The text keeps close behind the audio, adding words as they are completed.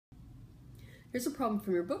Here's a problem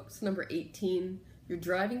from your books, number 18. You're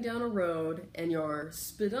driving down a road and your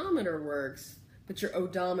speedometer works, but your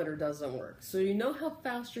odometer doesn't work. So you know how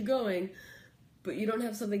fast you're going, but you don't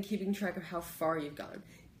have something keeping track of how far you've gone.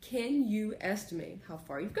 Can you estimate how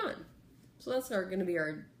far you've gone? So that's going to be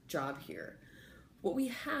our job here. What we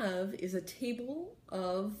have is a table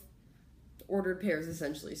of ordered pairs,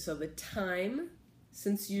 essentially. So the time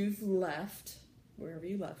since you've left, wherever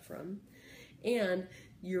you left from, and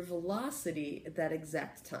your velocity at that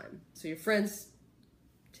exact time. So your friend's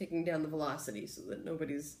taking down the velocity so that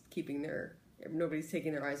nobody's taking their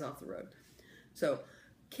eyes off the road. So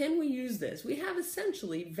can we use this? We have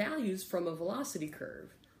essentially values from a velocity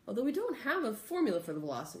curve, although we don't have a formula for the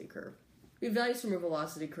velocity curve. We have values from a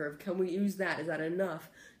velocity curve. Can we use that? Is that enough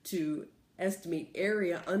to estimate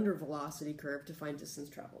area under velocity curve to find distance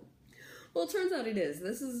traveled? Well, it turns out it is.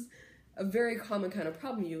 This is a very common kind of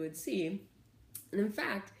problem you would see. And in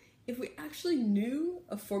fact, if we actually knew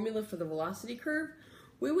a formula for the velocity curve,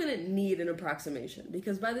 we wouldn't need an approximation,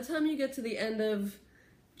 because by the time you get to the end of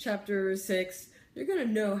chapter 6, you're going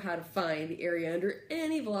to know how to find the area under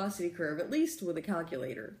any velocity curve, at least with a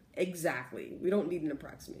calculator. Exactly. We don't need an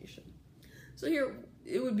approximation. So here,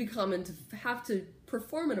 it would be common to have to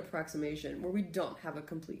perform an approximation where we don't have a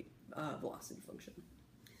complete velocity function.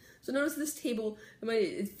 So notice this table,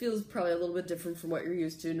 it feels probably a little bit different from what you're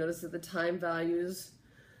used to. Notice that the time values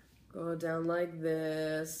go down like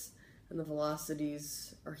this, and the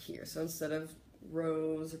velocities are here. So instead of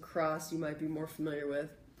rows across you might be more familiar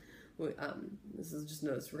with, this is just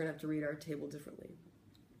notice, we're going to have to read our table differently.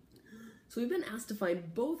 So we've been asked to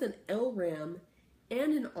find both an LRAM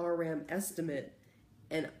and an RRAM estimate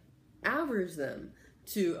and average them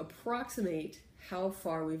to approximate how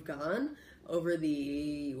far we've gone over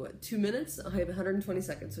the, 2 minutes? I have 120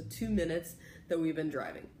 seconds, so 2 minutes that we've been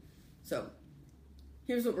driving. So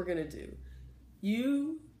here's what we're going to do.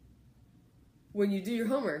 When you do your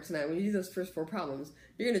homework tonight, when you do those first 4 problems,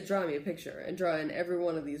 you're going to draw me a picture and draw in every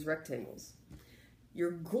one of these rectangles.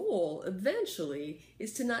 Your goal eventually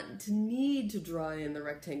is to not to need to draw in the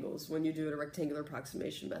rectangles when you do a rectangular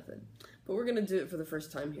approximation method. But we're going to do it for the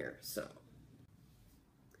first time here. So,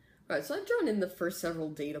 all right, so I've drawn in the first several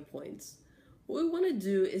data points. What we want to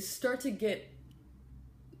do is start to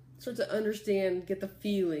understand, get the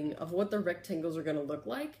feeling of what the rectangles are going to look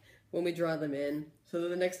like when we draw them in, so that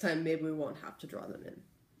the next time maybe we won't have to draw them in.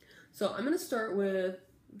 So I'm going to start with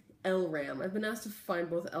LRAM. I've been asked to find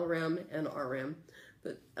both LRAM and RRAM,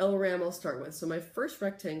 but LRAM I'll start with. So my first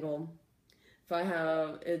rectangle,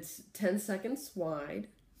 it's 10 seconds wide,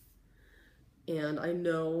 and I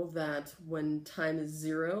know that when time is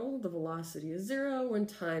 0, the velocity is 0. When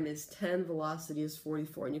time is 10, velocity is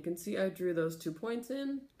 44. And you can see I drew those 2 points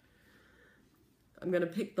in. I'm going to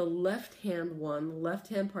pick the left-hand one,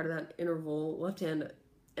 left-hand part of that interval, left-hand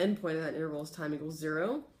endpoint of that interval is time equals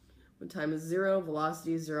 0. When time is 0,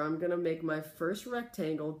 velocity is 0. I'm going to make my first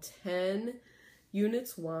rectangle 10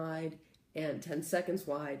 units wide and 10 seconds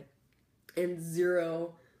wide and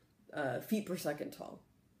 0 feet per second tall.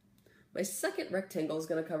 My second rectangle is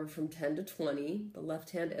going to cover from 10 to 20. The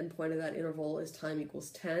left-hand endpoint of that interval is time equals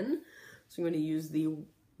 10. So I'm going to use the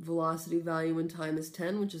velocity value when time is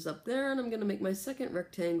 10, which is up there, and I'm going to make my second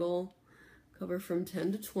rectangle cover from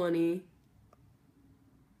 10 to 20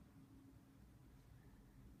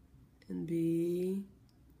 and be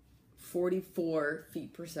 44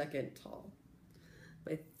 feet per second tall.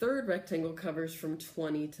 My third rectangle covers from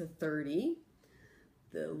 20 to 30.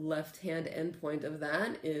 The left-hand endpoint of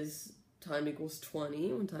that is time equals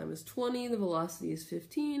 20. When time is 20, the velocity is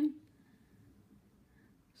 15.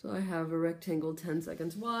 So I have a rectangle 10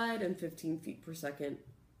 seconds wide and 15 feet per second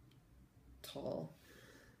tall.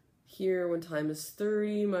 Here, when time is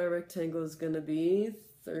 30, my rectangle is going to be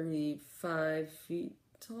 35 feet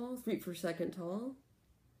tall, feet per second tall.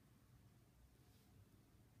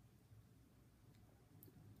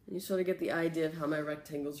 And you sort of get the idea of how my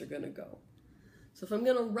rectangles are going to go. So if I'm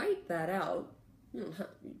going to write that out,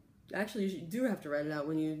 actually you do have to write it out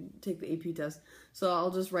when you take the AP test. So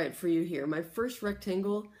I'll just write for you here. My first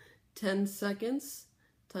rectangle, 10 seconds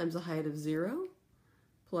times a height of 0,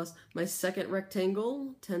 plus my second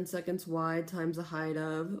rectangle, 10 seconds wide times a height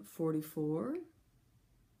of 44,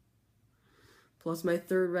 plus my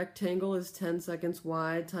third rectangle is 10 seconds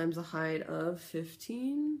wide times a height of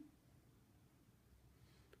 15,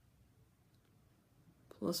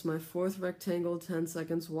 plus my fourth rectangle, 10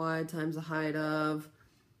 seconds wide times a height of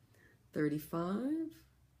 35.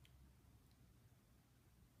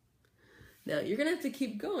 Now you're going to have to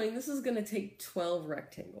keep going. This is going to take 12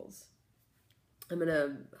 rectangles. I'm going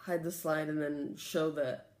to hide the slide and then show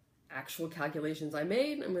the actual calculations I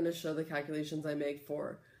made. I'm going to show the calculations I make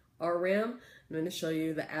for RRAM. I'm going to show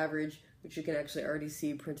you the average, which you can actually already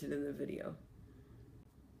see printed in the video.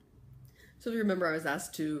 So if you remember, I was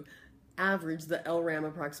asked to average the LRAM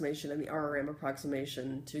approximation and the RRAM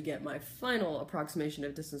approximation to get my final approximation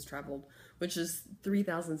of distance traveled, which is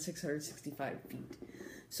 3,665 feet.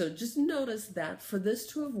 So just notice that for this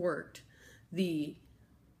to have worked,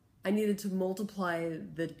 I needed to multiply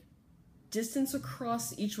the distance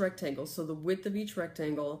across each rectangle, so the width of each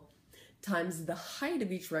rectangle, times the height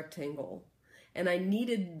of each rectangle, and I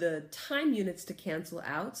needed the time units to cancel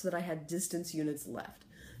out so that I had distance units left.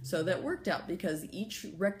 So that worked out because each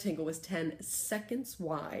rectangle was 10 seconds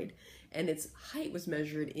wide and its height was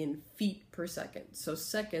measured in feet per second. So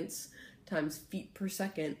seconds times feet per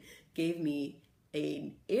second gave me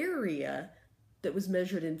an area that was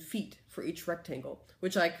measured in feet for each rectangle,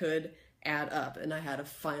 which I could add up, and I had a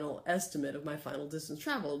final estimate of my final distance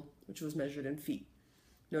traveled, which was measured in feet.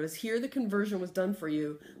 Notice here the conversion was done for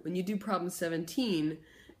you. When you do problem 17,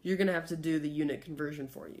 you're going to have to do the unit conversion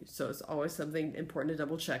for you. So it's always something important to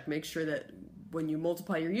double check. Make sure that when you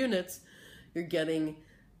multiply your units, you're getting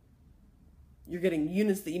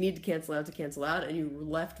units that you need to cancel out, and you're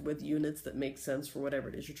left with units that make sense for whatever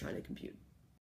it is you're trying to compute.